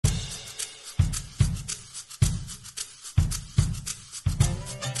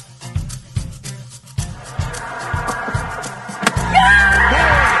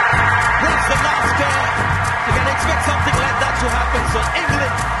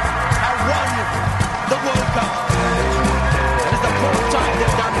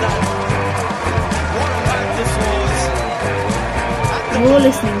You're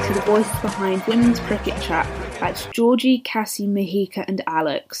listening to the voices behind Women's Cricket Chat. That's Georgie, Cassie, Mahika and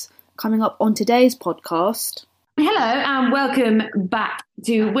Alex. Coming up on today's podcast... Hello and welcome back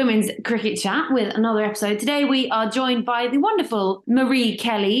to Women's Cricket Chat with another episode. Today we are joined by the wonderful Marie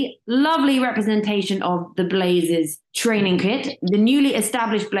Kelly, lovely representation of the Blazers training kit, the newly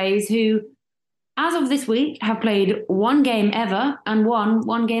established Blaze who, as of this week, have played one game ever and won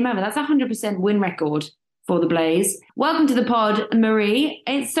one game ever. That's a 100% win record for the Blaze. Welcome to the pod, Marie.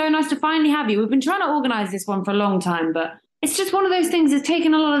 It's so nice to finally have you. We've been trying to organise this one for a long time, but it's just one of those things that's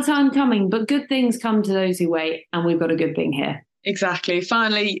taken a lot of time coming, but good things come to those who wait, and we've got a good thing here. Exactly.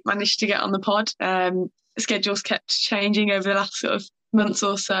 Finally managed to get on the pod. The schedules kept changing over the last sort of months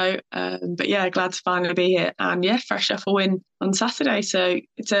or so. But yeah, glad to finally be here. And yeah, fresh off a win on Saturday. So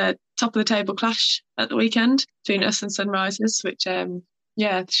it's a top of the table clash at the weekend between us and Sunrisers, which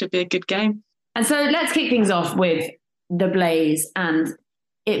should be a good game. And so let's kick things off with the Blaze and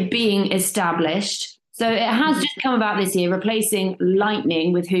it being established. So it has just come about this year, replacing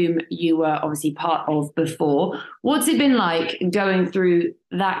Lightning, with whom you were obviously part of before. What's it been like going through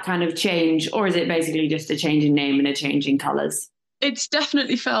that kind of change, or is it basically just a change in name and a change in colours? It's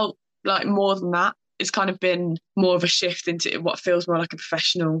definitely felt like more than that. It's kind of been more of a shift into what feels more like a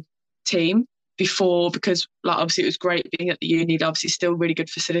professional team before, because like obviously it was great being at the uni, obviously still really good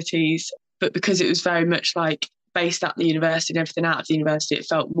facilities, but because it was very much like based at the university and everything out of the university, it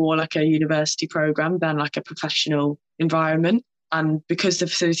felt more like a university programme than like a professional environment. And because the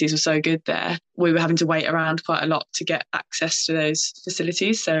facilities were so good there, we were having to wait around quite a lot to get access to those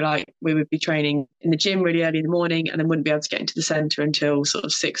facilities. So like we would be training in the gym really early in the morning and then wouldn't be able to get into the centre until sort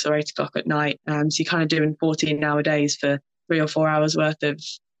of 6 or 8 o'clock at night. So you're kind of doing 14-hour days for 3 or 4 hours worth of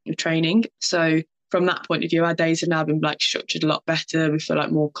training. So from that point of view, our days have now been like structured a lot better. We feel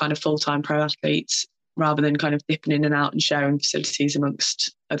like more kind of full-time pro athletes, rather than kind of dipping in and out and sharing facilities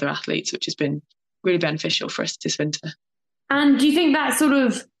amongst other athletes, which has been really beneficial for us this winter. And do you think that sort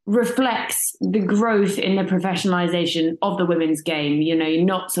of reflects the growth in the professionalisation of the women's game? You know, you're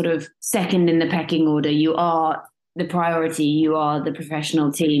not sort of second in the pecking order. You are the priority. You are the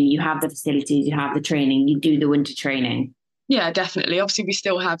professional team. You have the facilities. You have the training. You do the winter training. Yeah, definitely. Obviously, we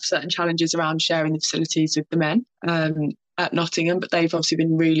still have certain challenges around sharing the facilities with the men at Nottingham, but they've obviously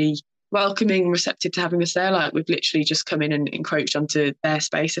been really welcoming and receptive to having us there. Like we've literally just come in and encroached onto their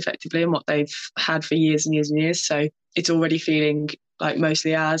space effectively and what they've had for years and years and years. So it's already feeling like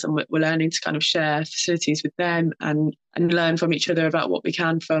mostly ours, and we're learning to kind of share facilities with them and learn from each other about what we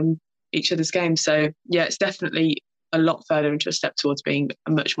can from each other's games. So yeah, it's definitely a lot further into a step towards being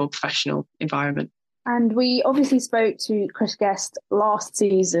a much more professional environment. And we obviously spoke to Chris Guest last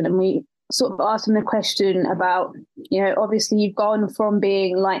season and we sort of asked him the question about, you know, obviously you've gone from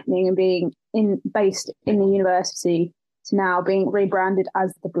being Lightning and being based in the university to now being rebranded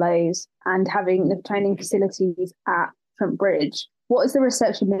as the Blaze and having the training facilities at Trent Bridge. What has the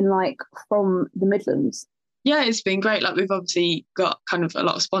reception been like from the Midlands? Yeah, it's been great. Like we've obviously got kind of a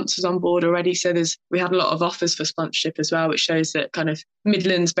lot of sponsors on board already. So we had a lot of offers for sponsorship as well, which shows that kind of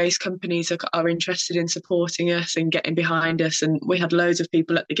Midlands-based companies are interested in supporting us and getting behind us. And we had loads of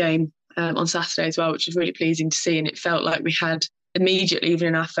people at the game on Saturday as well, which was really pleasing to see. And it felt like we had immediately, even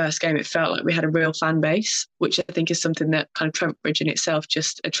in our first game, it felt like we had a real fan base, which I think is something that kind of Trent Bridge in itself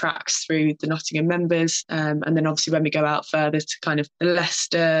just attracts through the Nottingham members. And then obviously when we go out further to kind of the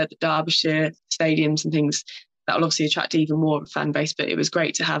Leicester, the Derbyshire stadiums and things, that will obviously attract even more of a fan base. But it was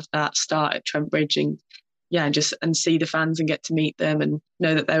great to have that start at Trent Bridge and see the fans and get to meet them and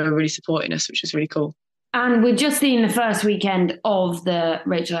know that they were really supporting us, which was really cool. And we're just seeing the first weekend of the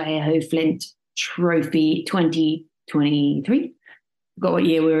Rachel Aho Flint Trophy 2023. Forgot what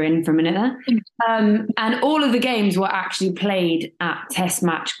year we were in for a minute there. And all of the games were actually played at test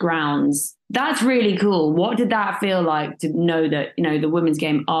match grounds. That's really cool. What did that feel like to know that, you know, the women's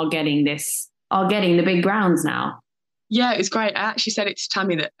game are getting the big grounds now? Yeah, it was great. I actually said it to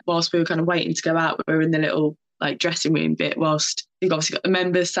Tammy that whilst we were kind of waiting to go out, we were in the little like dressing room bit whilst you've obviously got the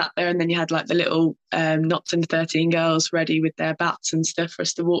members sat there and then you had like the little Notts under 13 girls ready with their bats and stuff for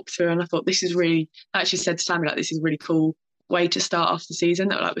us to walk through. And I thought I actually said to Tammy, like, this is a really cool way to start off the season.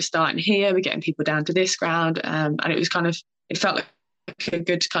 That like we're starting here, we're getting people down to this ground. And it felt like a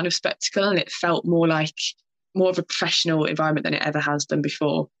good kind of spectacle and it felt more of a professional environment than it ever has done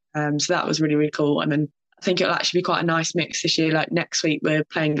before. So that was really, really cool. And then I think it'll actually be quite a nice mix this year. Like next week, we're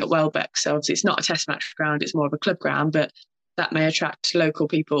playing at Welbeck. So obviously it's not a test match ground, it's more of a club ground, but that may attract local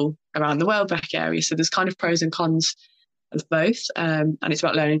people around the Welbeck area. So there's kind of pros and cons of both. And it's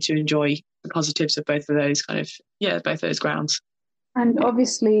about learning to enjoy the positives of both of those both of those grounds. And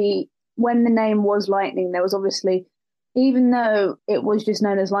obviously, when the name was Lightning, there was obviously even though it was just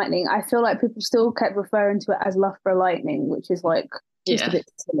known as Lightning, I feel like people still kept referring to it as Loughborough Lightning, which is like just a bit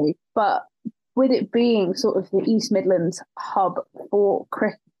silly. But with it being sort of the East Midlands hub for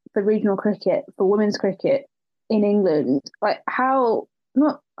for regional cricket, for women's cricket in England, like how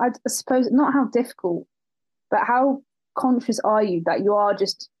not I suppose not how difficult, but how conscious are you that you are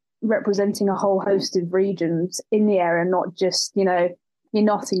just representing a whole host of regions in the area, not just, you know, your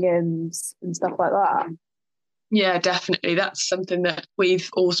Nottinghams and stuff like that? Yeah, definitely. That's something that we've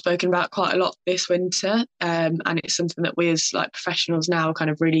all spoken about quite a lot this winter. And it's something that we as like professionals now are kind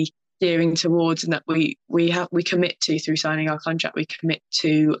of really gearing towards, and that we commit to through signing our contract. We commit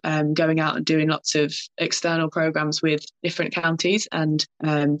to going out and doing lots of external programs with different counties and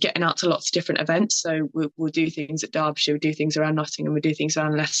getting out to lots of different events. So we'll do things at Derbyshire, we'll do things around Nottingham, we'll do things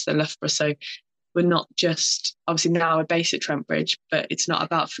around Leicester, Loughborough. So we're not just, obviously now we're based at Trentbridge, but it's not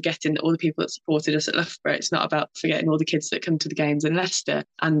about forgetting all the people that supported us at Loughborough. It's not about forgetting all the kids that come to the games in Leicester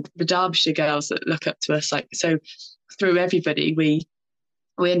and the Derbyshire girls that look up to us. Like, so through everybody, we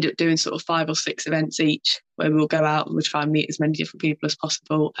end up doing sort of 5 or 6 events each, where we'll go out and we'll try and meet as many different people as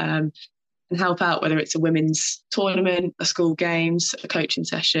possible, and help out, whether it's a women's tournament, a school games, a coaching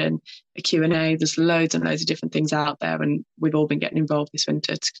session, a Q&A. There's loads and loads of different things out there, and we've all been getting involved this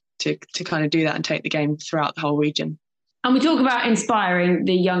winter to kind of do that and take the game throughout the whole region. And we talk about inspiring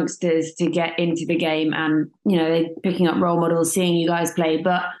the youngsters to get into the game and, you know, they're picking up role models, seeing you guys play.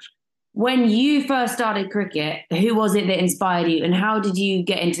 But when you first started cricket, who was it that inspired you and how did you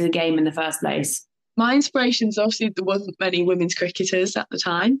get into the game in the first place? My inspirations, obviously, there wasn't many women's cricketers at the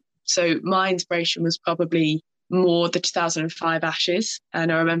time. So my inspiration was probably more the 2005 Ashes.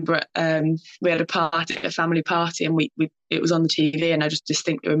 And I remember we had a family party, and it was on the TV, and I just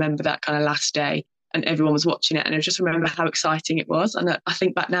distinctly remember that kind of last day and everyone was watching it. And I just remember how exciting it was. And I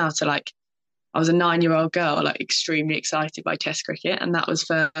think back now to like, I was a 9-year-old girl, like extremely excited by Test cricket. And that was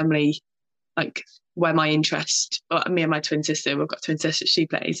firmly like where my interest, me and my twin sister, we've got twin sisters, she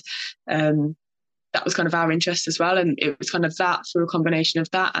plays. That was kind of our interest as well. And it was kind of that, through a combination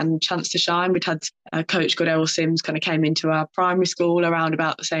of that and Chance to Shine. We'd had a coach called Errol Sims kind of came into our primary school around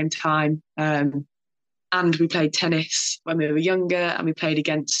about the same time. And we played tennis when we were younger, and we played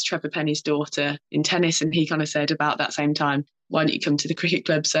against Trevor Penny's daughter in tennis. And he kind of said about that same time, why don't you come to the cricket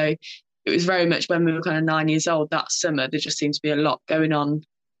club? So it was very much when we were kind of 9 years old that summer, there just seemed to be a lot going on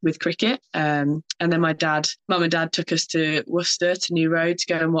with cricket. And then mum and dad took us to Worcester, to New Road, to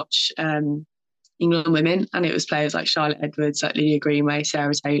go and watch England women, and it was players like Charlotte Edwards, like Lydia Greenway,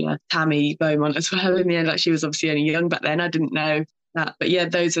 Sarah Taylor, Tammy Beaumont as well. In the end, like, she was obviously only young back then, I didn't know that, but yeah,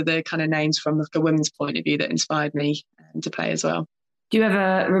 those are the kind of names from like a women's point of view that inspired me to play as well. Do you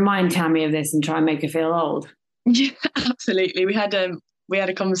ever remind Tammy of this and try and make her feel old? Yeah, absolutely. We had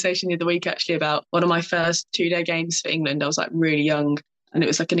a conversation the other week actually about one of my first 2-day games for England. I was like really young, and it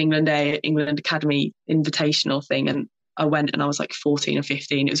was like an England Academy invitational thing, and I went and I was like 14 or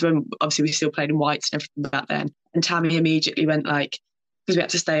 15. It was when obviously we still played in whites and everything back then. And Tammy immediately went like, because we had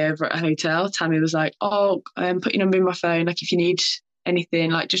to stay over at a hotel, Tammy was like, oh, put your number in my phone. Like if you need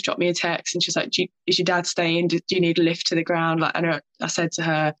anything, like just drop me a text. And she's like, is your dad staying? Do you need a lift to the ground? Like I said to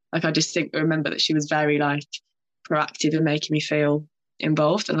her, like I distinctly remember that she was very like proactive in making me feel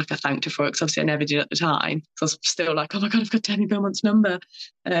involved, and like I thanked her for it, because obviously I never did at the time. So I was still like, oh my God, I've got Tammy Beaumont's number.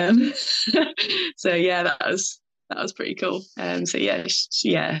 So yeah, that was pretty cool. So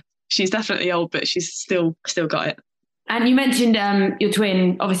yeah, she's definitely old, but she's still got it. And you mentioned your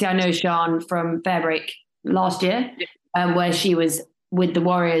twin. Obviously, I know Sian from Fairbreak last year, where she was with the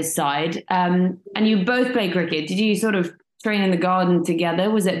Warriors side. And you both play cricket. Did you sort of train in the garden together?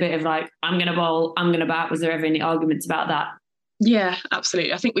 Was it a bit of like, I'm going to bowl, I'm going to bat? Was there ever any arguments about that? Yeah,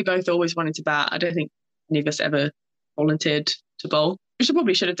 absolutely. I think we both always wanted to bat. I don't think any of us ever volunteered to bowl, which I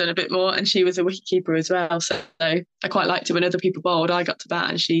probably should have done a bit more. And she was a wicketkeeper as well. So I quite liked it when other people bowled. I got to bat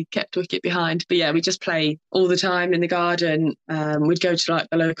and she kept wicket behind. But yeah, we just play all the time in the garden. We'd go to like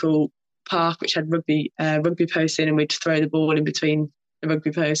the local park, which had rugby posts in, and we'd throw the ball in between the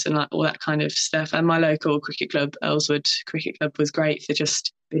rugby posts and like all that kind of stuff. And my local cricket club, Earlswood Cricket Club, was great for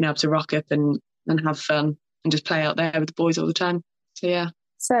just being able to rock up and have fun and just play out there with the boys all the time. So yeah.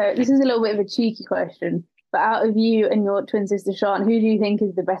 So this is a little bit of a cheeky question, but out of you and your twin sister Sian, who do you think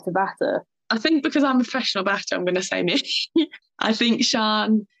is the better batter? I think because I'm a professional batter, I'm going to say me. I think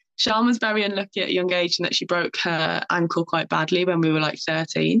Sian was very unlucky at a young age in that she broke her ankle quite badly when we were like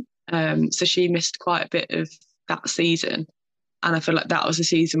 13. So she missed quite a bit of that season. And I feel like that was a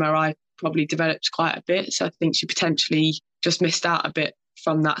season where I probably developed quite a bit. So I think she potentially just missed out a bit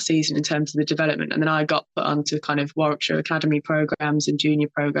from that season in terms of the development. And then I got put onto kind of Warwickshire Academy programmes and junior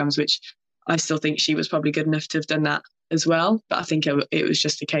programmes, which I still think she was probably good enough to have done that as well. But I think it was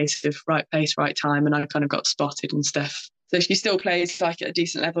just a case of right place, right time, and I kind of got spotted and stuff. So she still plays like at a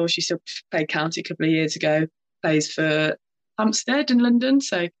decent level. She still played county a couple of years ago, plays for Hampstead in London.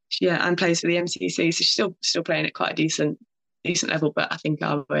 So yeah, and plays for the MCC. So she's still playing at quite a decent level. But I think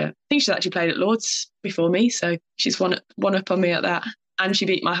she's actually played at Lords before me. So she's one up on me at that. And she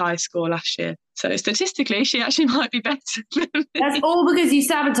beat my high score last year. So statistically, she actually might be better than me. That's all because you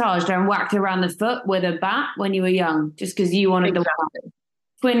sabotaged her and whacked her around the foot with a bat when you were young, just because you wanted the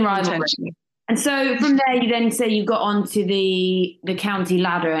twin rivalry. And so from there, you then say you got onto the county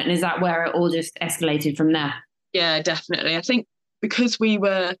ladder, and is that where it all just escalated from there? Yeah, definitely. I think because we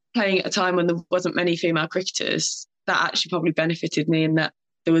were playing at a time when there wasn't many female cricketers, that actually probably benefited me in that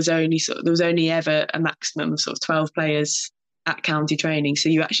there was only ever a maximum of sort of 12 players at county training. So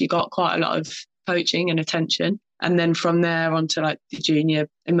you actually got quite a lot of coaching and attention. And then from there on to like the junior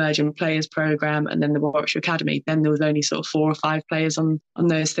emerging players program and then the Warwickshire Academy, then there was only sort of 4 or 5 players on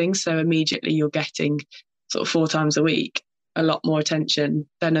those things. So immediately you're getting sort of 4 times a week, a lot more attention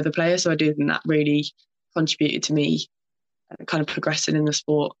than other players. So I do think that really contributed to me kind of progressing in the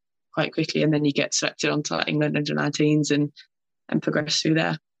sport quite quickly. And then you get selected onto like England under-19s and progress through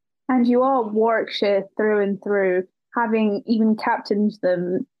there. And you are Warwickshire through and through, having even captained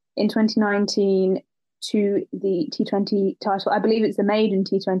them in 2019 to the T20 title. I believe it's the maiden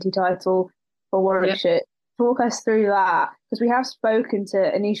T20 title for Warwickshire. Yep. Talk us through that, because we have spoken to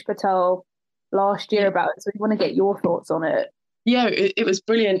Anish Patel last year about it, so we want to get your thoughts on it. Yeah, it was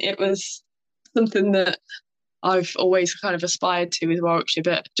brilliant. It was something that I've always kind of aspired to with Warwickshire,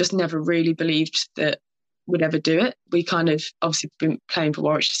 but just never really believed that we'd ever do it. We kind of obviously been playing for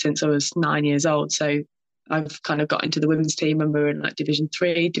Warwickshire since I was 9 years old, so I've kind of got into the women's team when we were in like Division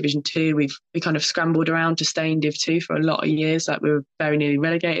 3, Division 2. We kind of scrambled around to stay in Div 2 for a lot of years. Like we were very nearly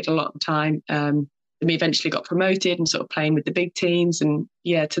relegated a lot of the time. And we eventually got promoted and sort of playing with the big teams. And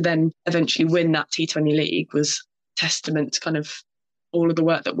yeah, to then eventually win that T20 league was testament to kind of all of the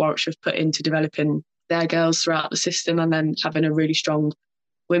work that Warwickshire have put into developing their girls throughout the system and then having a really strong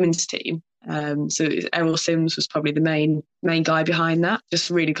women's team. So Errol Sims was probably the main guy behind that,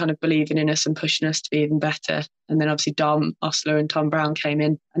 just really kind of believing in us and pushing us to be even better. And then obviously Dom Osler and Tom Brown came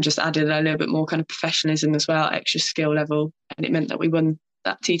in and just added a little bit more kind of professionalism as well, extra skill level. And it meant that we won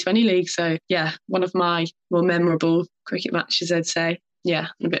that T20 league. So yeah, one of my more memorable cricket matches, I'd say. Yeah,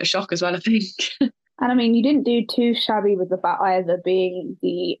 and a bit of shock as well, I think. And I mean, you didn't do too shabby with the bat either, being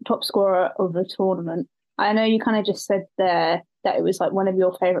the top scorer of the tournament. I know you kind of just said there that it was like one of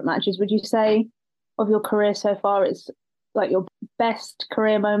your favourite matches. Would you say of your career so far, it's like your best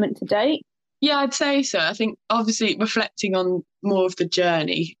career moment to date? Yeah, I'd say so. I think obviously reflecting on more of the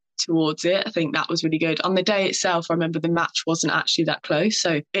journey towards it, I think that was really good. On the day itself, I remember the match wasn't actually that close.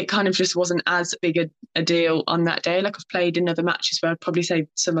 So it kind of just wasn't as big a deal on that day. Like I've played in other matches where I'd probably say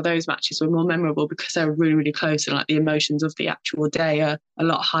some of those matches were more memorable because they were really, really close and like the emotions of the actual day are a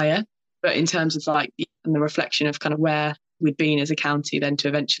lot higher. But in terms of like the reflection of kind of where we'd been as a county, then to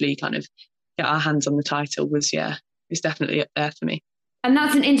eventually kind of get our hands on the title was definitely up there for me. And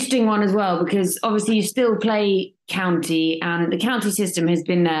that's an interesting one as well, because obviously you still play county and the county system has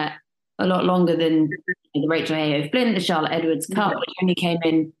been there a lot longer than the Rachel Heyhoe Flint, the Charlotte Edwards Cup, which only came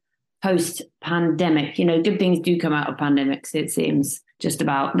in post-pandemic. You know, good things do come out of pandemics, it seems, just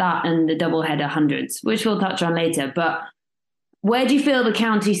about that and the double-header hundreds, which we'll touch on later. But where do you feel the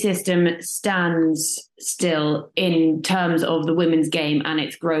county system stands still in terms of the women's game and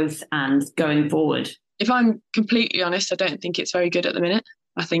its growth and going forward? If I'm completely honest, I don't think it's very good at the minute.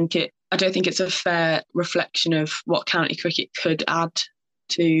 I don't think it's a fair reflection of what county cricket could add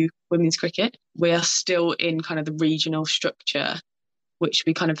to women's cricket. We are still in kind of the regional structure, which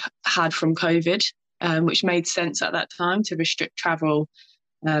we kind of had from COVID, which made sense at that time to restrict travel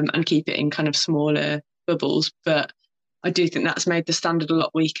and keep it in kind of smaller bubbles. But I do think that's made the standard a lot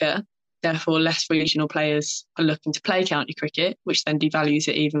weaker. Therefore, less regional players are looking to play county cricket, which then devalues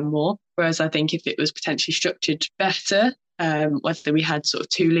it even more. Whereas I think if it was potentially structured better, whether we had sort of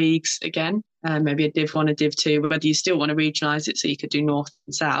 2 leagues again, maybe a Div 1, a Div 2, whether you still want to regionalise it so you could do North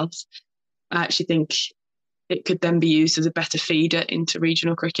and South, I actually think it could then be used as a better feeder into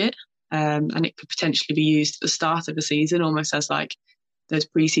regional cricket. And it could potentially be used at the start of the season, almost as like those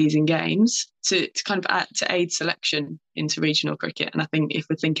pre-season games to kind of aid selection into regional cricket. And I think if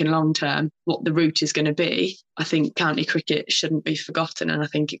we're thinking long term, what the route is going to be, I think county cricket shouldn't be forgotten. And I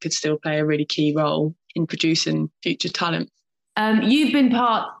think it could still play a really key role in producing future talent. You've been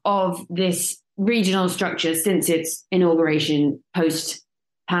part of this regional structure since its inauguration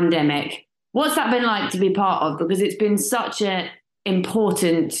post-pandemic. What's that been like to be part of? Because it's been such an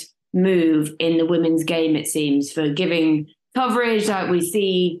important move in the women's game, it seems, for giving coverage. Like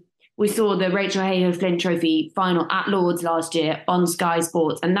we saw the Rachel Hayhoe Flint Trophy final at Lords last year on Sky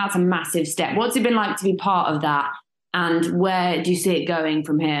Sports, and that's a massive step. What's it been like to be part of that, and where do you see it going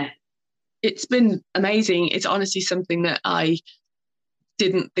from here? It's been amazing. It's honestly something that I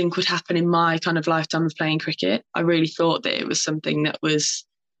didn't think would happen in my kind of lifetime of playing cricket. I really thought that it was something that was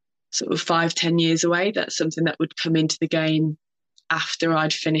sort of 5-10 years away. That's something that would come into the game after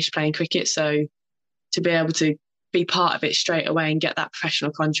I'd finished playing cricket. So to be able to be part of it straight away and get that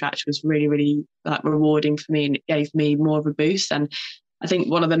professional contract was really, really like rewarding for me, and it gave me more of a boost. And I think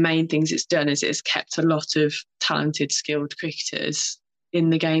one of the main things it's done is it's kept a lot of talented, skilled cricketers in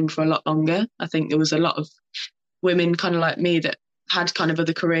the game for a lot longer. I think there was a lot of women kind of like me that had kind of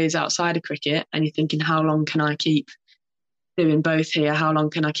other careers outside of cricket, and you're thinking, how long can I keep doing both here? How long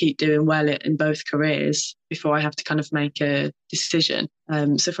can I keep doing well in both careers before I have to kind of make a decision?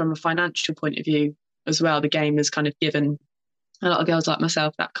 So from a financial point of view as well, the game has kind of given a lot of girls like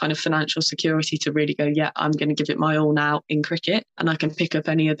myself that kind of financial security to really go, yeah, I'm going to give it my all now in cricket, and I can pick up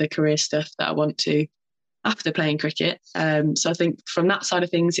any other career stuff that I want to after playing cricket. So I think from that side of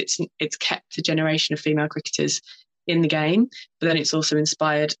things, it's kept a generation of female cricketers in the game, but then it's also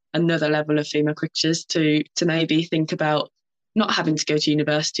inspired another level of female cricketers to maybe think about not having to go to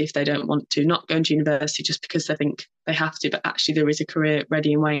university if they don't want to, not going to university just because they think they have to, but actually there is a career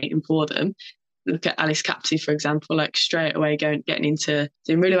ready and waiting for them. Look at Alice Capsey, for example, like straight away getting into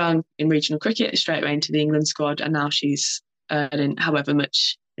doing really well in regional cricket, straight away into the England squad, and now she's earning however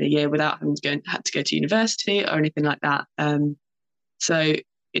much a year without having had to go to university or anything like that. So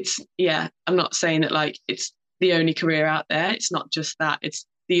it's, yeah, I'm not saying that like it's the only career out there. It's not just that. It's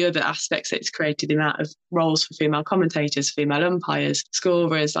the other aspects that it's created, the amount of roles for female commentators, female umpires,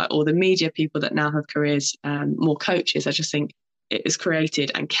 scorers, like all the media people that now have careers, more coaches. I just think it has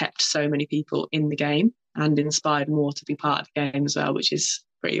created and kept so many people in the game and inspired more to be part of the game as well, which is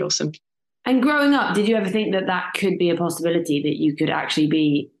pretty awesome. And growing up, did you ever think that that could be a possibility, that you could actually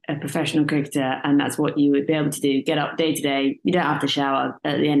be a professional cricketer and that's what you would be able to do, get up day to day? You don't have to shower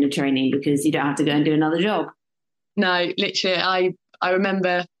at the end of training because you don't have to go and do another job. No, literally, I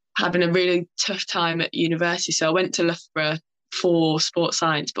remember having a really tough time at university. So I went to Loughborough for sports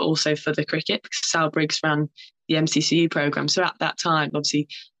science, but also for the cricket, because Sal Briggs ran the MCCU programme. So at that time, obviously,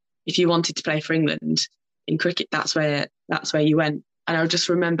 if you wanted to play for England in cricket, that's where you went. And I just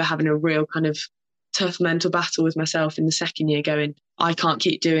remember having a real kind of tough mental battle with myself in the second year going, I can't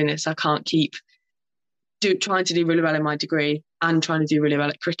keep doing this. I can't keep trying to do really well in my degree and trying to do really well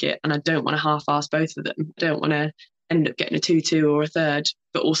at cricket. And I don't want to half-arse both of them. I don't want to end up getting a 2-2 or a third,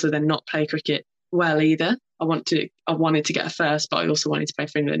 but also then not play cricket well either. I wanted to get a first, but I also wanted to play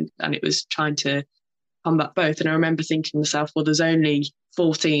for England. And it was trying to combat both. And I remember thinking to myself, well, there's only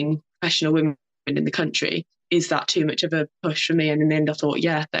 14 professional women in the country. Is that too much of a push for me? And in the end, I thought,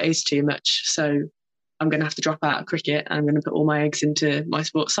 yeah, that is too much. So I'm going to have to drop out of cricket and I'm going to put all my eggs into my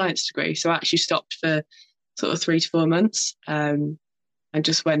sports science degree. So I actually stopped for sort of 3 to 4 months and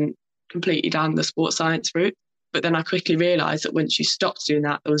just went completely down the sports science route. But then I quickly realised that once you stopped doing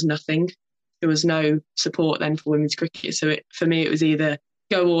that, there was nothing. There was no support then for women's cricket. So for me, it was either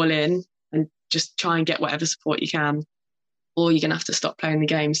go all in and just try and get whatever support you can, or you're going to have to stop playing the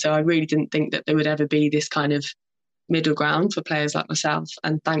game. So I really didn't think that there would ever be this kind of middle ground for players like myself.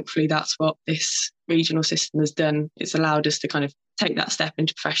 And thankfully, that's what this regional system has done. It's allowed us to kind of take that step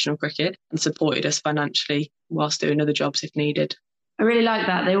into professional cricket and supported us financially whilst doing other jobs if needed. I really like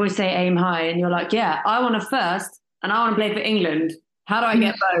that. They always say aim high, and you're like, yeah, I want a first and I want to play for England. How do I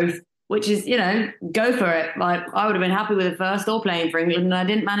get both? Which is, go for it. Like, I would have been happy with a first or playing for England, and I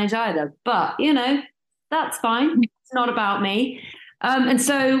didn't manage either. But, that's fine. It's not about me. And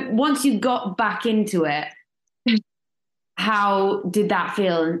so once you got back into it, how did that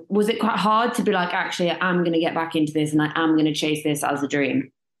feel? Was it quite hard to be like, actually, I'm going to get back into this and I am going to chase this as a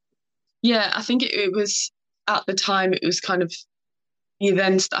dream? Yeah, I think it was, at the time, it was kind of, I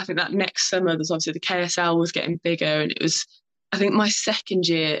think that next summer, there's obviously the KSL was getting bigger, and it was, I think my second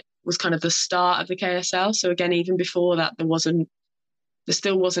year was kind of the start of the KSL. So again, even before that, there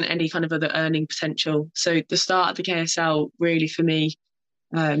still wasn't any kind of other earning potential. So the start of the KSL really for me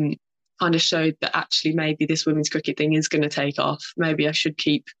kind of showed that actually maybe this women's cricket thing is going to take off. Maybe I should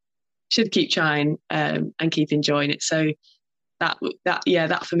keep trying and keep enjoying it. So that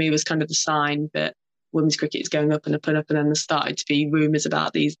for me was kind of the sign that women's cricket is going up and up and up. And then there started to be rumours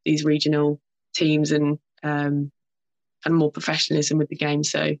about these regional teams and more professionalism with the game.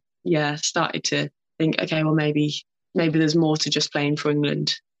 So yeah, started to think, okay, well maybe there's more to just playing for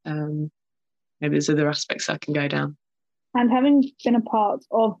England. Maybe there's other aspects I can go down. And having been a part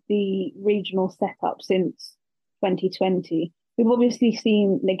of the regional setup since 2020, we've obviously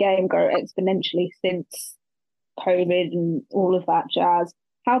seen the game grow exponentially since COVID and all of that jazz.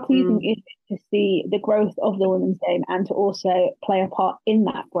 How pleasing is it to see the growth of the women's game and to also play a part in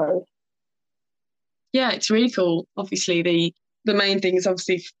that growth? Yeah, it's really cool. Obviously, the main thing is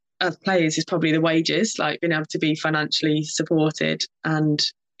obviously as players is probably the wages, like being able to be financially supported and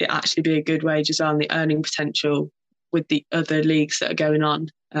it actually be a good wage as well, and the earning potential with the other leagues that are going on.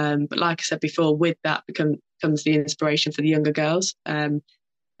 But like I said before, with that comes the inspiration for the younger girls. And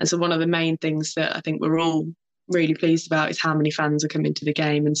so one of the main things that I think we're all really pleased about is how many fans are coming to the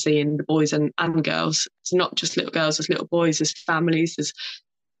game and seeing the boys and girls. It's not just little girls, there's little boys, there's families,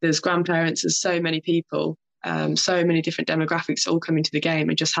 there's grandparents, there's so many people, so many different demographics all coming to the game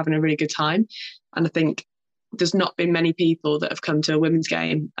and just having a really good time. And I think there's not been many people that have come to a women's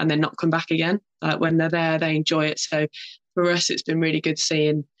game and then not come back again. When they're there, they enjoy it. So for us, it's been really good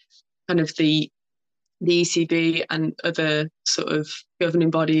seeing kind of the ECB and other sort of governing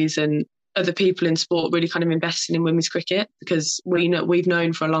bodies and other people in sport really kind of investing in women's cricket, because we've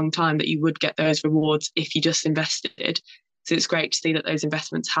known for a long time that you would get those rewards if you just invested. So it's great to see that those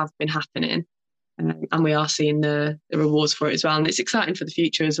investments have been happening, and we are seeing the rewards for it as well. And it's exciting for the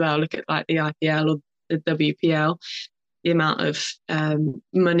future as well. Look at like the IPL or the WPL, the amount of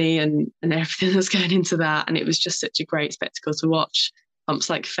money and everything that's going into that. And it was just such a great spectacle to watch. Pumps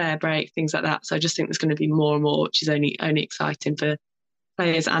like Fair Break, things like that. So I just think there's going to be more and more, which is only exciting for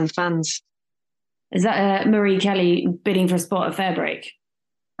players and fans. Is that Marie Kelly bidding for a spot at Fair Break?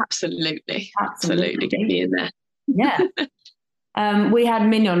 Absolutely. Get me in there. Yeah. We had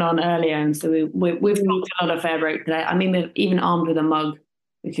Mignon on earlier, and so we've talked a lot of Fair Break today. I mean, we're even armed with a mug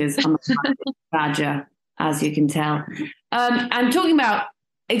because I'm a badger, as you can tell. And talking about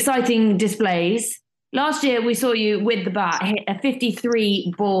exciting displays, last year we saw you with the bat hit a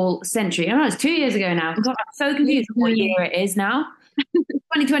 53-ball century. I know it's 2 years ago now. I'm so confused what year it is now.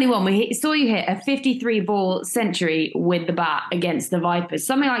 2021, we saw you hit a 53-ball century with the bat against the Vipers.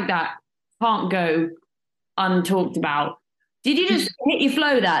 Something like that can't go untalked about. Did you just hit your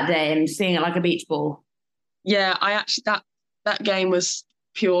flow that day and seeing it like a beach ball? Yeah, I actually that game was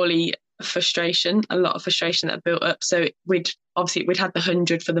purely frustration, a lot of frustration that built up. So we'd had the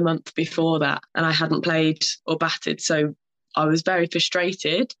 100 for the month before that, and I hadn't played or batted. So I was very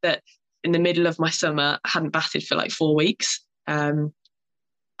frustrated that in the middle of my summer, I hadn't batted for like 4 weeks.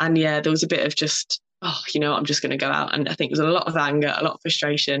 And yeah, there was a bit of just, I'm just going to go out. And I think there was a lot of anger, a lot of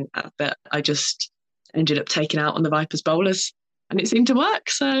frustration that I just ended up taking out on the Vipers bowlers, and it seemed to work.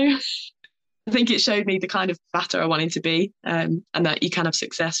 So I think it showed me the kind of batter I wanted to be, and that you can have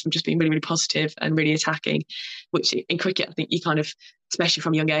success from just being really, really positive and really attacking, which in cricket, I think you kind of, especially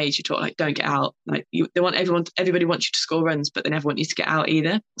from a young age, you're taught like, don't get out. Like everybody wants you to score runs, but they never want you to get out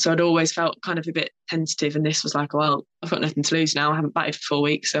either. So I'd always felt kind of a bit tentative, and this was like, well, I've got nothing to lose now. I haven't batted for 4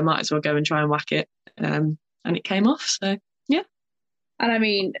 weeks, so I might as well go and try and whack it. And it came off. So yeah. And I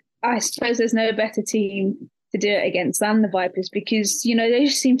mean, I suppose there's no better team to do it against than the Vipers, because they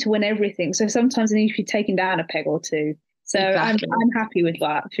just seem to win everything. So sometimes they need to be taken down a peg or two. So exactly. I'm happy with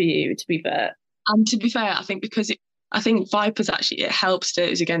that for you, to be fair. And to be fair, I think I think Vipers actually, it helps that it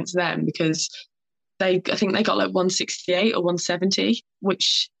was against them, because I think they got like 168 or 170,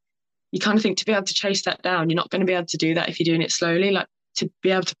 which you kind of think to be able to chase that down, you're not going to be able to do that if you're doing it slowly. Like to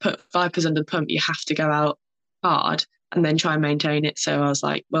be able to put Vipers under the pump, you have to go out hard and then try and maintain it. So I was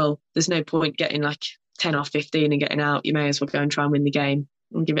like, well, there's no point getting like 10 or 15 and getting out. You may as well go and try and win the game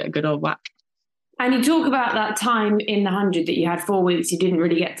and give it a good old whack. And you talk about that time in the 100 that you had 4 weeks, you didn't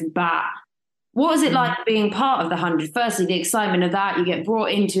really get to bat. What was it like being part of the 100? Firstly, the excitement of that, you get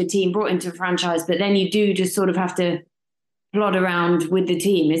brought into a team, brought into a franchise, but then you do just sort of have to plod around with the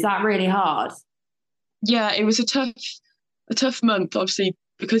team. Is that really hard? Yeah, it was a tough month, obviously,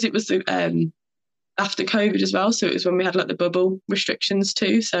 because it was after COVID as well. So it was when we had like the bubble restrictions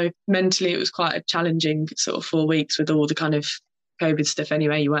too. So mentally it was quite a challenging sort of 4 weeks with all the kind of COVID stuff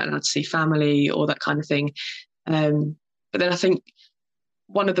anyway. You weren't allowed to see family, all that kind of thing. But then I think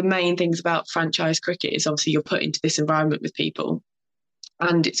one of the main things about franchise cricket is obviously you're put into this environment with people,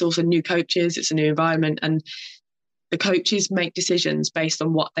 and it's also new coaches, it's a new environment, and the coaches make decisions based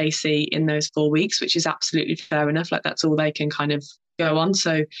on what they see in those 4 weeks, which is absolutely fair enough. Like that's all they can kind of go on.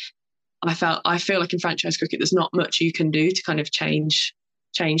 So I feel like in franchise cricket, there's not much you can do to kind of change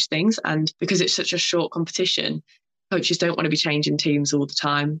things. And because it's such a short competition, coaches don't want to be changing teams all the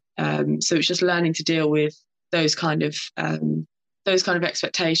time. So it's just learning to deal with those kind of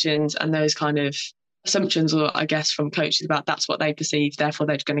expectations and those kind of assumptions, or I guess from coaches about that's what they perceive, therefore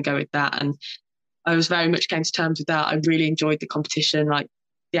they're going to go with that. And I was very much came to terms with that. I really enjoyed the competition, like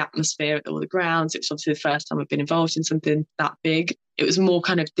the atmosphere at all the grounds. It was obviously the first time I've been involved in something that big. It was more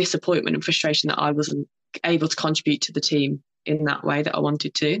kind of disappointment and frustration that I wasn't able to contribute to the team in that way that I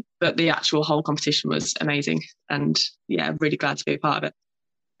wanted to. But the actual whole competition was amazing. And yeah, really glad to be a part of it.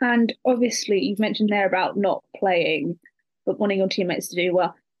 And obviously, you've mentioned there about not playing, but wanting your teammates to do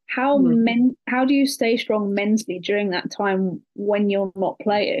well. How do you stay strong mentally during that time when you're not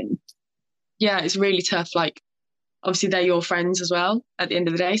playing? Yeah, it's really tough. Like, obviously, they're your friends as well at the end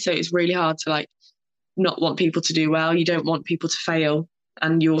of the day. So it's really hard to like not want people to do well. You don't want people to fail.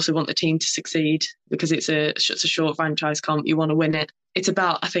 And you also want the team to succeed because it's a short franchise comp. You want to win it. It's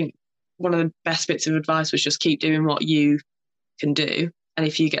about, I think, one of the best bits of advice was just keep doing what you can do. And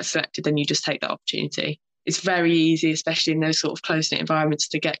if you get selected, then you just take that opportunity. It's very easy, especially in those sort of close-knit environments,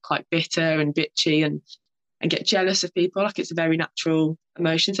 to get quite bitter and bitchy and get jealous of people. Like, it's a very natural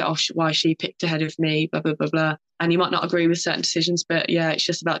emotion. So, why she picked ahead of me, blah, blah, blah, blah. And you might not agree with certain decisions, but yeah, it's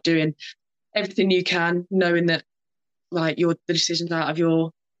just about doing everything you can, knowing that like the decisions out of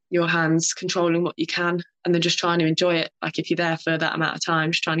your hands, controlling what you can, and then just trying to enjoy it. Like, if you're there for that amount of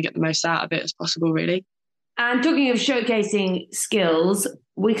time, just trying to get the most out of it as possible, really. And talking of showcasing skills,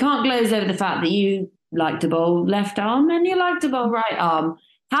 we can't gloze over the fact that you like to bowl left arm and you like to bowl right arm.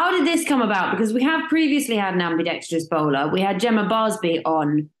 How did this come about? Because we have previously had an ambidextrous bowler. We had Gemma Barsby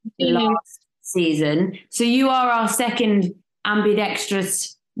on last season. So you are our second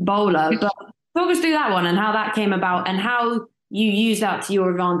ambidextrous bowler. But talk us through that one and how that came about and how you use that to your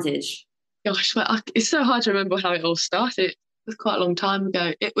advantage. Gosh, it's so hard to remember how it all started. It was quite a long time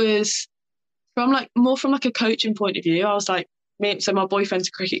ago. It was from a coaching point of view. I was like, so my boyfriend's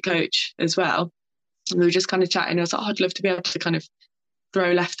a cricket coach as well. And we were just kind of chatting. I was like, I'd love to be able to kind of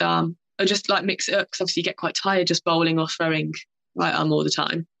throw left arm or just like mix it up, because obviously you get quite tired just bowling or throwing right arm all the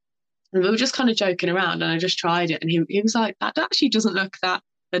time. And we were just kind of joking around, and I just tried it, and he was like, that actually doesn't look that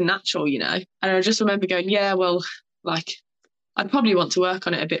unnatural, you know. And I just remember going, yeah, well, like, I'd probably want to work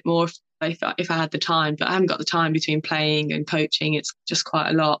on it a bit more if I had the time, but I haven't got the time between playing and coaching. It's just quite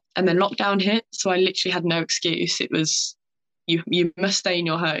a lot. And then lockdown hit, so I literally had no excuse. It was you must stay in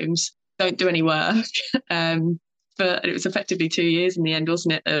your homes, don't do any work. But it was effectively 2 years in the end,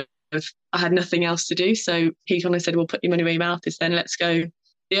 wasn't it? I had nothing else to do. So he kind of said, well, put your money where your mouth is then, let's go.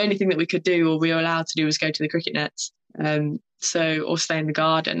 The only thing that we could do, or we were allowed to do, was go to the cricket nets. Or stay in the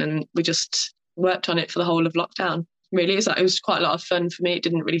garden. And we just worked on it for the whole of lockdown. Really, it was quite a lot of fun for me. It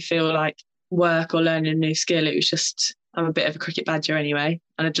didn't really feel like work or learning a new skill. It was just, I'm a bit of a cricket badger anyway.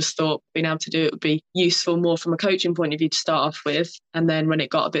 And I just thought being able to do it would be useful more from a coaching point of view to start off with. And then when it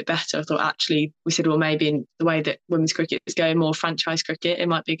got a bit better, I thought actually, we said, well, maybe in the way that women's cricket is going, more franchise cricket, it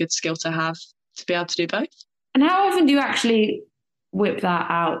might be a good skill to have to be able to do both. And how often do you actually whip that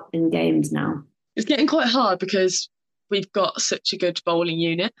out in games now? It's getting quite hard because we've got such a good bowling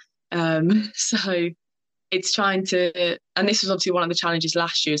unit. So it's trying to, and this was obviously one of the challenges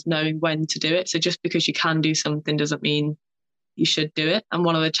last year, is knowing when to do it. So just because you can do something doesn't mean you should do it. And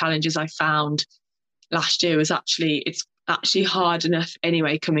one of the challenges I found last year was it's actually hard enough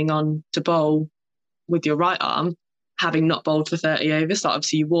anyway coming on to bowl with your right arm, having not bowled for 30 overs. So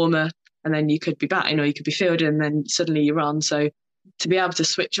obviously you warm up and then you could be batting or you could be fielding and then suddenly you're on. So to be able to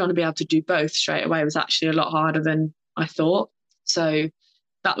switch on and be able to do both straight away was actually a lot harder than I thought. So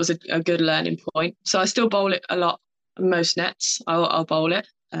that was a good learning point. So I still bowl it a lot. Most nets, I'll bowl it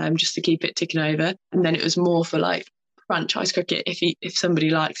just to keep it ticking over. And then it was more for like franchise cricket, if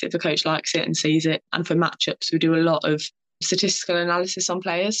somebody likes it, if a coach likes it and sees it. And for matchups, we do a lot of statistical analysis on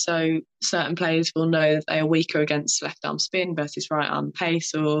players. So certain players will know that they are weaker against left arm spin versus right arm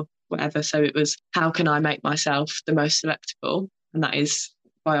pace or whatever. So it was, how can I make myself the most selectable? And that is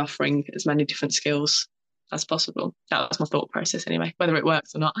by offering as many different skills as possible. That was my thought process anyway. Whether it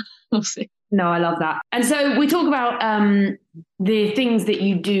works or not, we'll see. No, I love that. And so we talk about the things that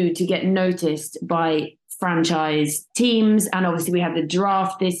you do to get noticed by franchise teams. And obviously we had the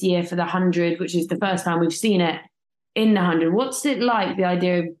draft this year for the 100, which is the first time we've seen it in the 100. What's it like, the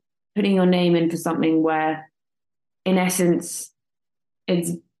idea of putting your name in for something where, in essence,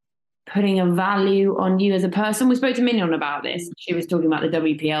 it's putting a value on you as a person? We spoke to Mignon about this. She was talking about the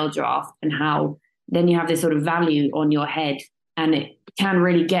WPL draft and how then you have this sort of value on your head, and it can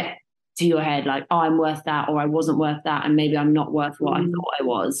really get to your head like, oh, I'm worth that, or I wasn't worth that, and maybe I'm not worth what I thought I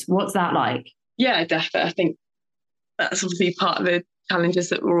was. What's that like? Yeah, definitely. I think that's obviously part of the challenges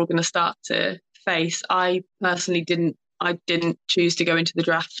that we're all going to start to face. I personally didn't choose to go into the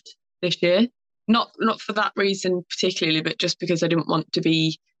draft this year. Not for that reason particularly, but just because I didn't want to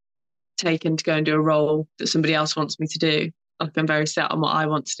be taken to go and do a role that somebody else wants me to do. like I'm very set on what I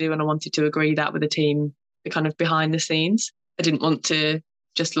want to do, and I wanted to agree that with the team, the kind of behind the scenes. I didn't want to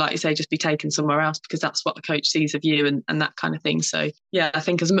just, like you say, just be taken somewhere else, because that's what the coach sees of you and that kind of thing. So yeah, I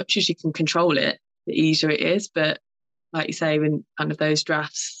think as much as you can control it, the easier it is. But like you say, in kind of those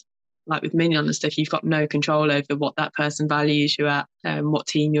drafts, like with Mignon and stuff, you've got no control over what that person values you at, what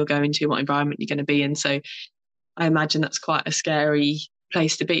team you're going to, what environment you're going to be in. So I imagine that's quite a scary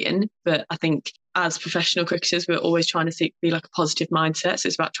place to be in. But I think as professional cricketers, we're always trying to be like a positive mindset. So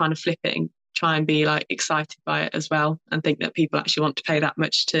it's about trying to flip it and try and be like excited by it as well, and think that people actually want to pay that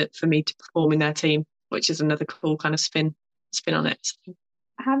much for me to perform in their team, which is another cool kind of spin on it.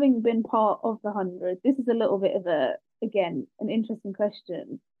 Having been part of the 100, this is a little bit of again, an interesting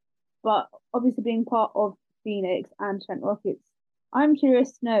question, but obviously being part of Phoenix and Trent Rockets, I'm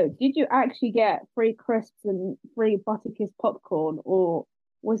curious to know, did you actually get free crisps and free Butterkiss popcorn, or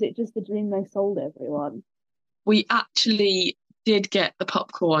was it just the dream they sold everyone? We actually did get the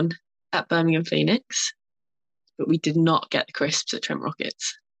popcorn at Birmingham Phoenix, but we did not get the crisps at Trent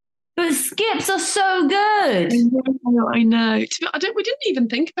Rockets. But skips are so good. I know. We didn't even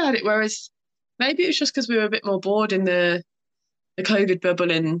think about it. Whereas maybe it was just because we were a bit more bored in the COVID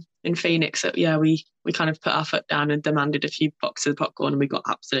bubble in Phoenix. That we kind of put our foot down and demanded a few boxes of popcorn, and we got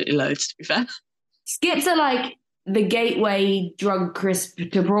absolutely loads, to be fair. Skips are like the gateway drug crisp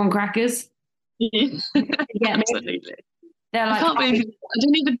to prawn crackers. Yeah, absolutely. They're like, I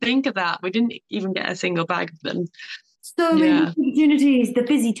didn't even think of that. We didn't even get a single bag of them. So many opportunities, the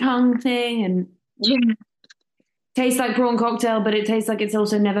fizzy tongue thing, and tastes like prawn cocktail, but it tastes like it's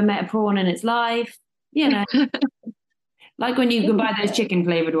also never met a prawn in its life. You know, like when you can buy those chicken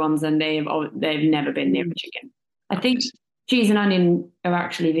flavored ones, and they've never been near a chicken. I think cheese and onion are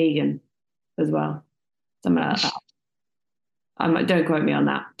actually vegan as well, something like that. Don't quote me on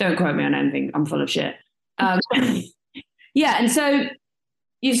that. Don't quote me on anything. I'm full of shit. Yeah, and so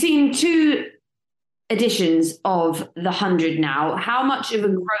you've seen 2 editions of the 100 now. How much of a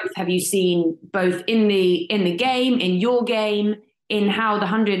growth have you seen, both in the game, in your game, in how the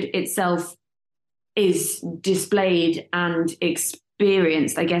 100 itself is displayed and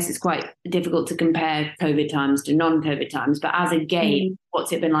experienced? I guess it's quite difficult to compare COVID times to non-COVID times, but as a game,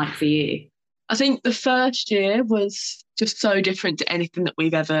 what's it been like for you? I think the first year was just so different to anything that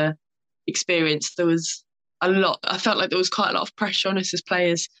we've ever experienced. There was I felt like there was quite a lot of pressure on us as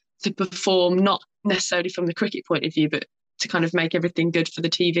players to perform, not necessarily from the cricket point of view, but to kind of make everything good for the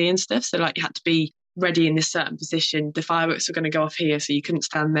TV and stuff. So like you had to be ready in this certain position. The fireworks were going to go off here, so you couldn't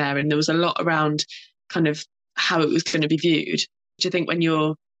stand there. And there was a lot around kind of how it was going to be viewed, which I think when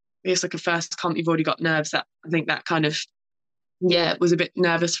it's like a first comp, you've already got nerves. That I think that kind of, it was a bit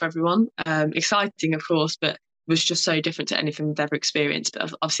nervous for everyone. Exciting, of course, but was just so different to anything we've ever experienced.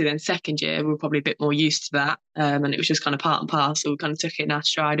 But obviously then second year, we were probably a bit more used to that. And it was just kind of part and parcel. We kind of took it in our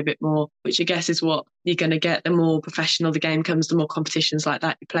stride a bit more, which I guess is what you're going to get. The more professional the game comes, the more competitions like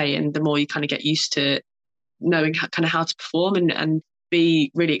that you play in, the more you kind of get used to knowing how to perform and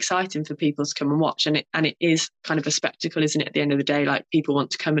be really exciting for people to come and watch. And it is kind of a spectacle, isn't it? At the end of the day, like people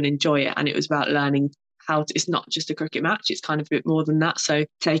want to come and enjoy it. And it was about learning it's not just a cricket match, it's kind of a bit more than that. So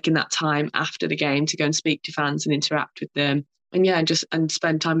taking that time after the game to go and speak to fans and interact with them, and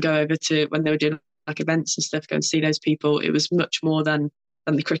spend time, go over to when they were doing like events and stuff, go and see those people. It was much more than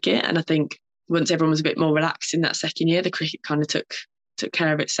the cricket. And I think once everyone was a bit more relaxed in that second year, the cricket kind of took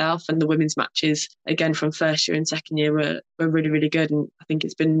care of itself. And the women's matches, again, from first year and second year were really, really good. And I think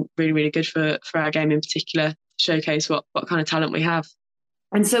it's been really, really good for our game in particular, to showcase what kind of talent we have.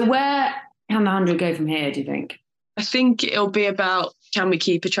 And so where can the 100 go from here, do you think? I think it'll be about, can we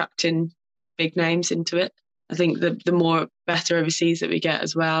keep attracting big names into it? I think the more better overseas that we get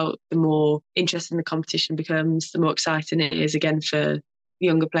as well, the more interesting the competition becomes, the more exciting it is again for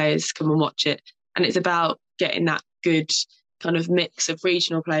younger players to come and watch it. And it's about getting that good kind of mix of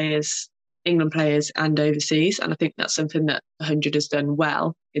regional players, England players and overseas. And I think that's something that 100 has done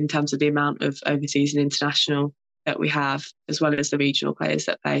well in terms of the amount of overseas and international that we have, as well as the regional players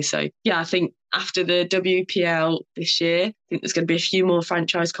that play. So yeah, I think after the WPL this year, I think there's going to be a few more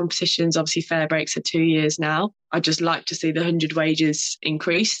franchise competitions. Obviously fair breaks are 2 years now. I'd just like to see the 100 wages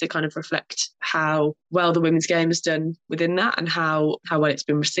increase to kind of reflect how well the women's game has done within that, and how well it's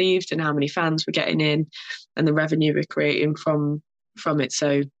been received, and how many fans we're getting in, and the revenue we're creating from it.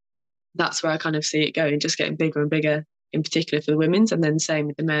 So that's where I kind of see it going, just getting bigger and bigger, in particular for the women's, and then same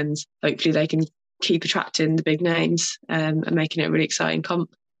with the men's. Hopefully they can keep attracting the big names and making it a really exciting comp.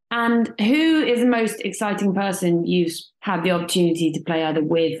 And who is the most exciting person you've had the opportunity to play either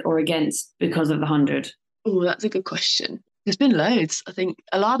with or against because of the 100? Oh, that's a good question. There's been loads. I think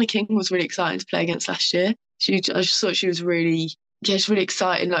Alana King was really exciting to play against last year. I just thought she was really, just really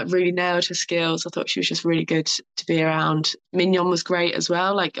exciting, like really nailed her skills. I thought she was just really good to be around. Mignon was great as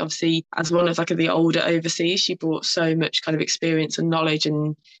well. Like obviously as one of like the older overseas, she brought so much kind of experience and knowledge,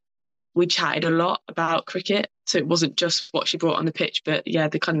 and we chatted a lot about cricket. So it wasn't just what she brought on the pitch, but yeah,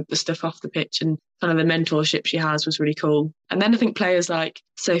 the kind of the stuff off the pitch and kind of the mentorship she has was really cool. And then I think players like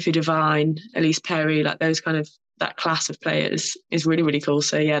Sophie Devine, Elise Perry, like those kind of that class of players is really, really cool.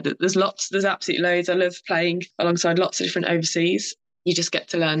 So yeah, there's absolutely loads. I love playing alongside lots of different overseas. You just get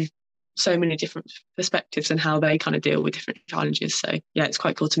to learn so many different perspectives and how they kind of deal with different challenges. So yeah, it's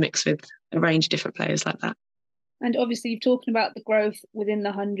quite cool to mix with a range of different players like that. And obviously you've talked about the growth within the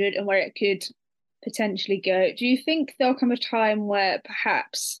 100 and where it could potentially go. Do you think there'll come a time where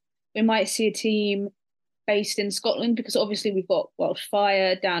perhaps we might see a team based in Scotland? Because obviously we've got Welsh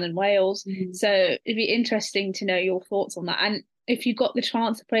Fire down in Wales. Mm-hmm. So it'd be interesting to know your thoughts on that. And if you got the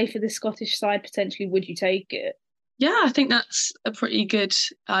chance to play for the Scottish side, potentially, would you take it? Yeah, I think that's a pretty good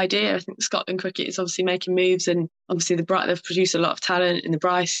idea. I think Scotland cricket is obviously making moves, and obviously they've produced a lot of talent in the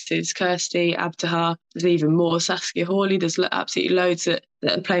Bryces, Kirsty, Abtahar. There's even more, Saskia Hawley. There's absolutely loads that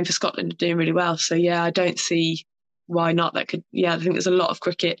are playing for Scotland and doing really well. So yeah, I don't see why not. I think there's a lot of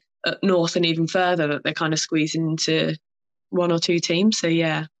cricket up north and even further that they're kind of squeezing into one or two teams. So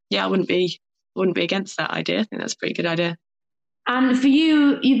yeah, I wouldn't be against that idea. I think that's a pretty good idea. And for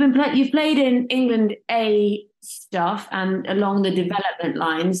you, you've played in England A stuff and along the development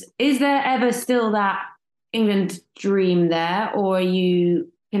lines. Is there ever still that England dream there, or are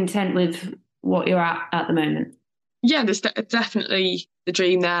you content with what you're at the moment? Yeah, there's definitely the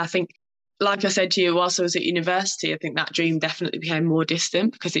dream there. I think, like I said to you, whilst I was at university, I think that dream definitely became more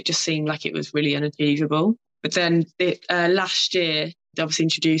distant because it just seemed like it was really unachievable. But then last year, they obviously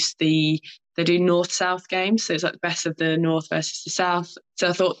introduced they do north-south games. So it's like the best of the north versus the south. So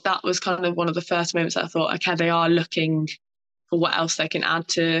I thought that was kind of one of the first moments that I thought, okay, they are looking for what else they can add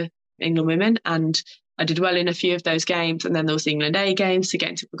to England women. And I did well in a few of those games. And then there was the England A games we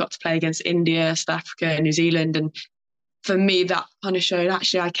got to play against India, South Africa, New Zealand. And for me, that kind of showed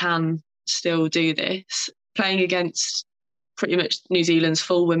actually I can still do this. Playing against pretty much New Zealand's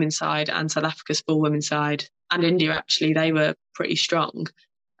full women's side and South Africa's full women's side, and India, actually, they were pretty strong.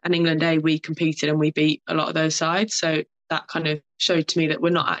 And England A, we competed and we beat a lot of those sides. So that kind of showed to me that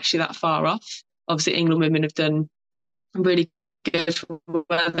we're not actually that far off. Obviously, England women have done really good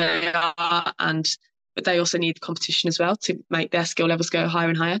where they are, but they also need competition as well to make their skill levels go higher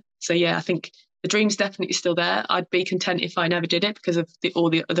and higher. So yeah, I think the dream's definitely still there. I'd be content if I never did it because of all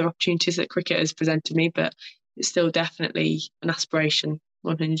the other opportunities that cricket has presented me, but it's still definitely an aspiration,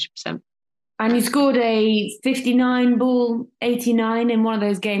 100%. And you scored a 59 ball 89 in one of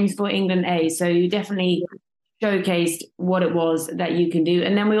those games for England A. So you definitely showcased what it was that you can do.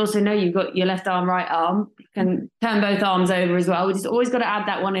 And then we also know you've got your left arm, right arm, can turn both arms over as well. We just always got to add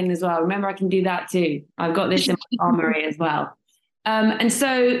that one in as well. Remember, I can do that too. I've got this in my armory as well. And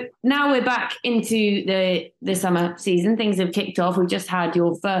so now we're back into the summer season. Things have kicked off. We've just had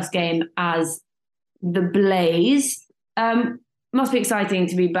your first game as the Blaze. Must be exciting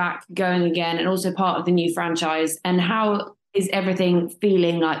to be back going again and also part of the new franchise. And how is everything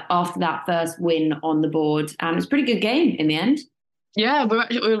feeling like after that first win on the board? And it's a pretty good game in the end. Yeah,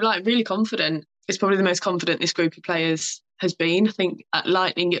 we're like really confident. It's probably the most confident this group of players has been. I think at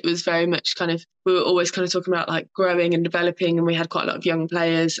Lightning it was very much we were always kind of talking about like growing and developing, and we had quite a lot of young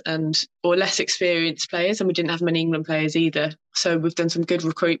players or less experienced players, and we didn't have many England players either. So we've done some good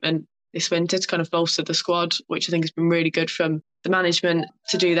recruitment this winter to kind of bolster the squad, which I think has been really good from the management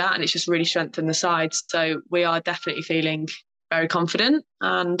to do that, and it's just really strengthened the side. So we are definitely feeling very confident,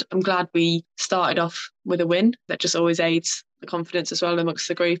 and I'm glad we started off with a win. That just always aids the confidence as well amongst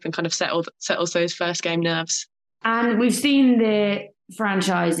the group and kind of settles those first game nerves. And we've seen the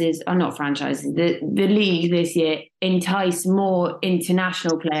league this year entice more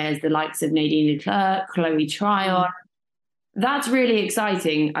international players, the likes of Nadine Leclerc, Chloe Tryon. That's really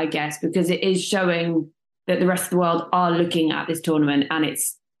exciting, I guess, because it is showing that the rest of the world are looking at this tournament, and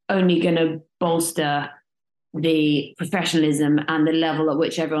it's only going to bolster the professionalism and the level at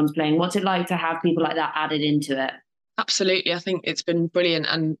which everyone's playing. What's it like to have people like that added into it? Absolutely. I think it's been brilliant,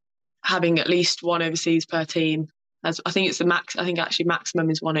 and having at least one overseas per team, I think it's the max. I think actually maximum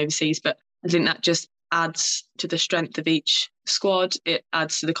is one overseas, but I think that just adds to the strength of each squad. It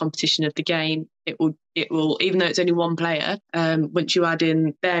adds to the competition of the game. It will, even though it's only one player, once you add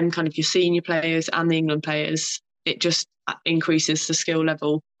in them, kind of your senior players and the England players, it just increases the skill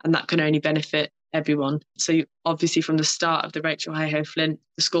level, and that can only benefit everyone. So obviously from the start of the Rachel Hayhoe Flint,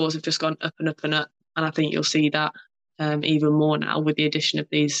 the scores have just gone up and up and up, and I think you'll see that even more now with the addition of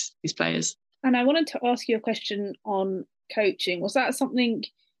these players. And I wanted to ask you a question on coaching. Was that something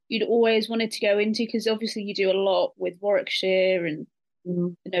you'd always wanted to go into? Because obviously you do a lot with Warwickshire and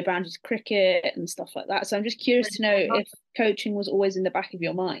No Boundaries cricket and stuff like that. So I'm just curious to know if coaching was always in the back of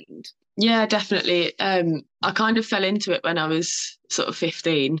your mind. Yeah, definitely. I kind of fell into it when I was sort of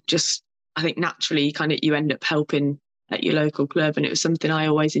 15. Just, I think naturally you end up helping at your local club, and it was something I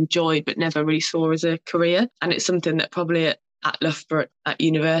always enjoyed but never really saw as a career. And it's something that probably at Loughborough at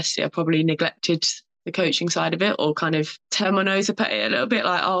university I probably neglected the coaching side of it, or kind of turned my nose up at it a little bit,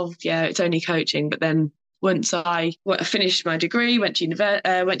 like, oh yeah, it's only coaching. But then once I finished my degree, went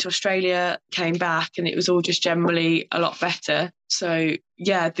to Australia, came back, and it was all just generally a lot better. So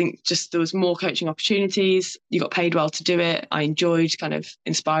yeah, I think just there was more coaching opportunities. You got paid well to do it. I enjoyed kind of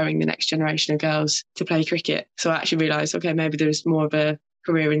inspiring the next generation of girls to play cricket. So I actually realised, okay, maybe there's more of a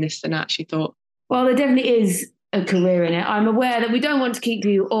career in this than I actually thought. Well, there definitely is a career in it. I'm aware that we don't want to keep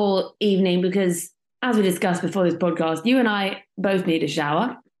you all evening because, as we discussed before this podcast, you and I both need a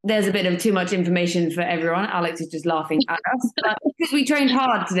shower. There's a bit of too much information for everyone. Alex is just laughing at us. But because we trained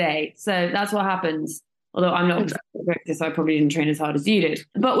hard today, so that's what happens. Although I'm not a director, so I probably didn't train as hard as you did.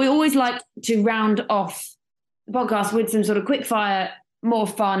 But we always like to round off the podcast with some sort of quick fire, more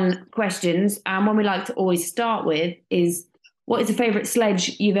fun questions. And one we like to always start with is, what is a favourite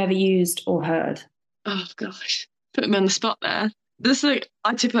sledge you've ever used or heard? Oh gosh, put me on the spot there. There was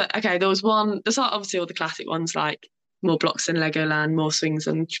one. There's obviously all the classic ones like more blocks in Legoland, more swings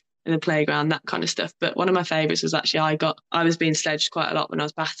in the playground, that kind of stuff. But one of my favourites was actually I was being sledged quite a lot when I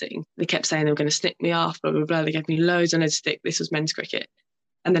was batting. They kept saying they were going to snick me off, blah, blah, blah. They gave me loads and loads of stick. This was men's cricket.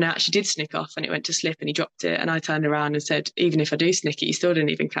 And then I actually did snick off and it went to slip and he dropped it. And I turned around and said, even if I do snick it, you still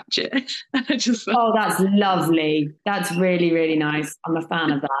didn't even catch it. And I just thought, oh, that's lovely. That's really, really nice. I'm a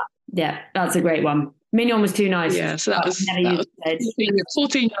fan of that. Yeah, that's a great one. Mignon was too nice. Yeah, so that was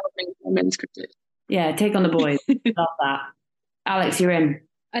 14-year-old men's cricket. Yeah, take on the boys. Love that. Alex, you're in.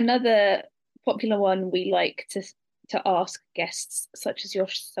 Another popular one we like to ask guests such as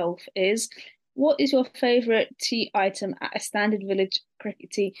yourself is, what is your favourite tea item at a standard village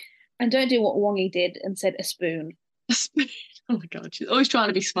cricket tee? And don't do what Wongi did and said a spoon. A spoon? Oh my God, she's always trying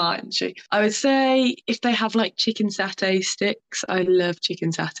to be smart, isn't she? I would say if they have like chicken satay sticks, I love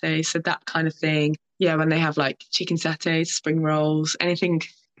chicken satay. So that kind of thing. Yeah, when they have like chicken satay, spring rolls, anything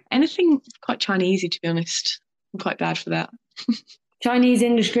quite Chinesey, to be honest. I'm quite bad for that. Chinese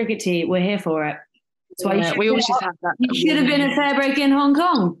English cricket tea, we're here for it. That's why we always just have that. You should have been a fair break in Hong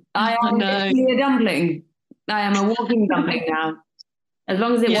Kong. I am a dumpling. I am a walking dumpling now. As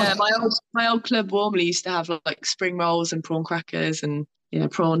long as it was. My old club Warmley used to have like spring rolls and prawn crackers and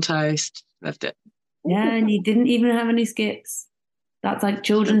prawn toast. Loved it. Yeah, and you didn't even have any skips. That's like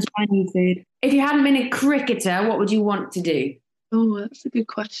children's Chinese food. If you hadn't been a cricketer, what would you want to do? Oh, that's a good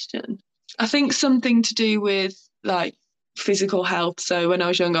question. I think something to do with like physical health. So when I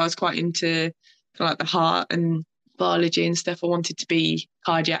was younger, I was quite into like the heart and biology and stuff. I wanted to be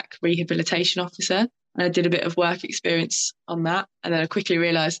cardiac rehabilitation officer. And I did a bit of work experience on that. And then I quickly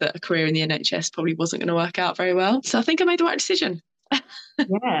realised that a career in the NHS probably wasn't going to work out very well. So I think I made the right decision.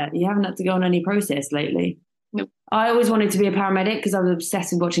 Yeah, you haven't had to go on any process lately. Nope. I always wanted to be a paramedic because I was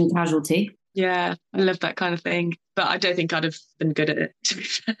obsessed with watching Casualty. Yeah, I love that kind of thing. But I don't think I'd have been good at it, to be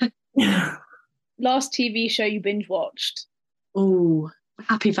fair. Last TV show you binge watched? Oh,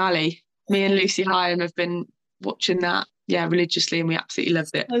 Happy Valley. Me and Lucy Hyam have been watching that, religiously, and we absolutely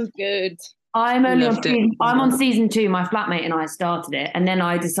loved it. So good. I'm on season 2. My flatmate and I started it, and then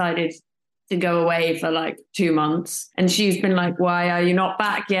I decided to go away for like 2 months. And she's been like, "Why are you not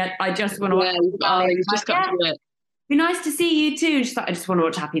back yet? I just want to watch Happy Valley." You just got to do it. Be nice to see you too. She's like, "I just want to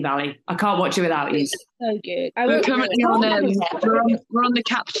watch Happy Valley. I can't watch it without you." So good. We're currently we're on The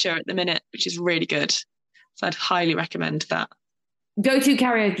Capture at the minute, which is really good. So I'd highly recommend that. Go-to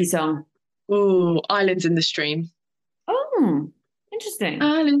karaoke song? Oh, Islands in the Stream. Oh, interesting.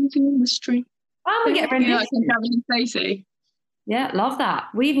 Islands in the Stream. Oh, we get a rendition. Gavin Stacey. Yeah, love that.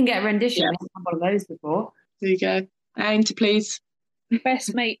 We even get a rendition. I've had one of those before. There you go. Aim to please.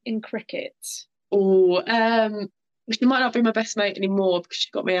 Best mate in cricket? Oh, she might not be my best mate anymore because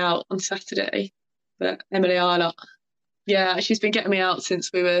she got me out on Saturday. But Emily Arlott. Yeah, she's been getting me out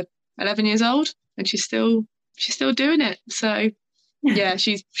since we were 11 years old, and she's still doing it. So yeah,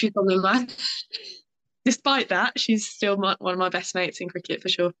 she's probably mine. Despite that, she's still one of my best mates in cricket for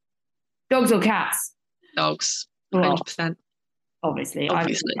sure. Dogs or cats? Dogs, 100%. Obviously.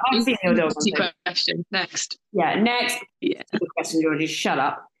 I've seen your dog. Question. Next. Yeah, next. Yeah. Good question, Georgie. Shut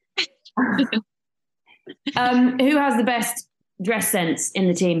up. Who has the best dress sense in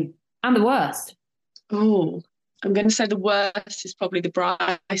the team? And the worst? Oh, I'm going to say the worst is probably the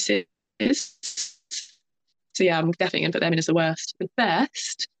Bryces. So yeah, I'm definitely going to put them in as the worst. The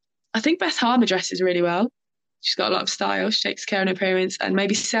best, I think Beth Harmer dresses really well. She's got a lot of style. She takes care of her appearance. And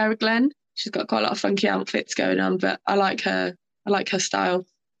maybe Sarah Glenn. She's got quite a lot of funky outfits going on, but I like her. I like her style.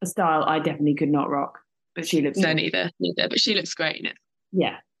 A style I definitely could not rock, but she looks no, neither. But she looks great in it.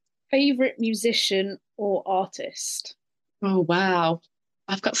 Yeah. Favorite musician or artist? Oh wow,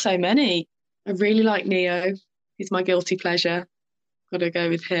 I've got so many. I really like Neo. He's my guilty pleasure. Got to go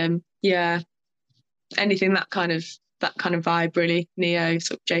with him. Yeah, anything that kind of vibe really. Neo,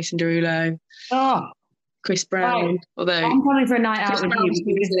 sort of Jason Derulo. Oh, Chris Brown. Right. Although I'm coming for a night out Chris with Brown's you.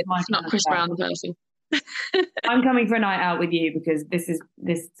 music, it's not Chris Brown the person. I'm coming for a night out with you because this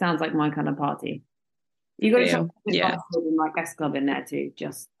sounds like my kind of party. You got to shop with and like S Club in there too,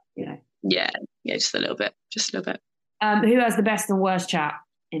 just Yeah, just a little bit. Who has the best and worst chat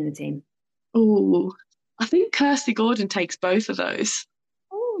in the team? Oh, I think Kirsty Gordon takes both of those.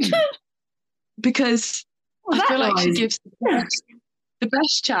 Because I feel like she gives the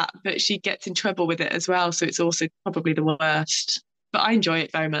best chat, but she gets in trouble with it as well. So it's also probably the worst. But I enjoy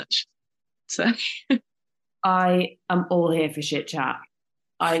it very much. So I am all here for shit chat.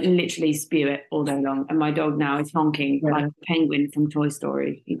 I literally spew it all day long. And my dog now is honking like a penguin from Toy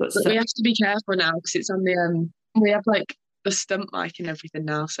Story. We have to be careful now because it's on the we have like the stump mic and everything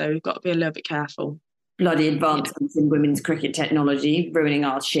now, so we've got to be a little bit careful. Bloody advancements in women's cricket technology ruining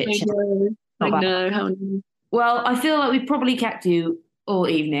our shit chat. I know. Well, I feel like we've probably kept you all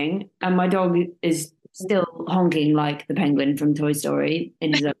evening, and my dog is still honking like the penguin from Toy Story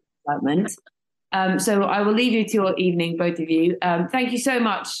in his own excitement. So I will leave you to your evening, both of you. Thank you so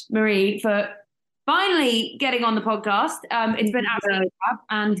much, Marie, for finally getting on the podcast. It's been absolutely fab,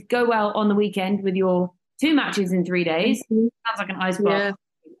 and go well on the weekend with your 2 matches in 3 days. Sounds like an ice bath.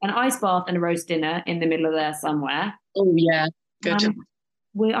 An ice bath and a roast dinner in the middle of there somewhere. Oh, yeah. Good.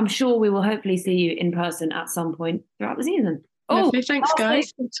 I'm sure we will hopefully see you in person at some point throughout the season. Lovely. Thanks,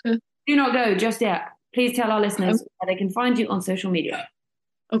 guys. Do not go just yet. Please tell our listeners where they can find you on social media.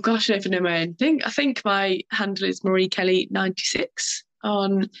 Oh gosh, I don't even know my own thing. I think my handle is Marie Kelly 96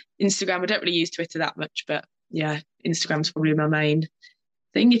 on Instagram. I don't really use Twitter that much, but yeah, Instagram's probably my main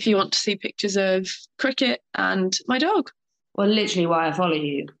thing if you want to see pictures of cricket and my dog. Well, literally why I follow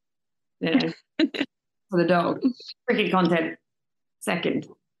you, for the dog. Cricket content, second.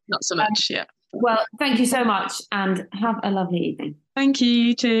 Not so much, yeah. Well, thank you so much and have a lovely evening. Thank you,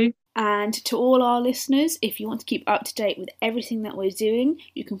 you too. And to all our listeners, if you want to keep up to date with everything that we're doing,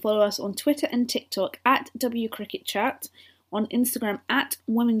 you can follow us on Twitter and TikTok at WCricketChat, on Instagram at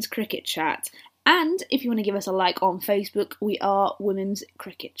Women's Cricket Chat, and if you want to give us a like on Facebook, we are Women's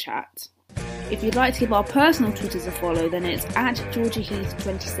Cricket Chat. If you'd like to give our personal Twitters a follow, then it's at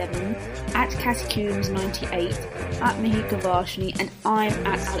GeorgiaHeath27, at CattyCoombs98, at Mahika Varshini, and I'm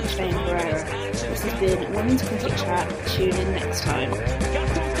at Alex Jane Pereira. This has been Women's Cricket Chat. Tune in next time.